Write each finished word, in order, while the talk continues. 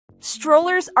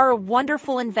Strollers are a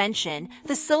wonderful invention,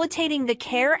 facilitating the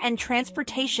care and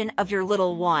transportation of your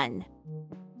little one.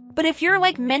 But if you're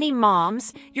like many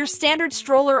moms, your standard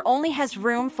stroller only has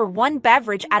room for one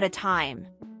beverage at a time.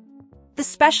 The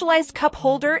specialized cup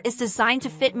holder is designed to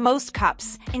fit most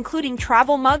cups, including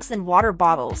travel mugs and water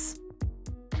bottles.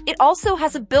 It also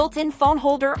has a built-in phone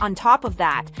holder on top of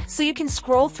that, so you can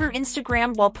scroll through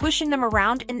Instagram while pushing them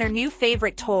around in their new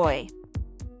favorite toy.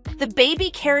 The baby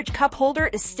carriage cup holder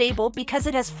is stable because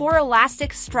it has 4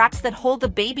 elastic straps that hold the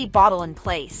baby bottle in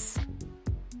place.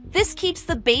 This keeps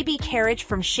the baby carriage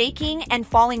from shaking and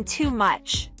falling too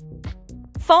much.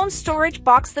 Phone storage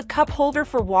box. The cup holder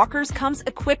for walkers comes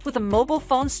equipped with a mobile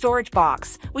phone storage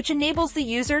box, which enables the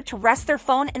user to rest their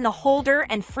phone in the holder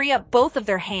and free up both of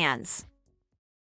their hands.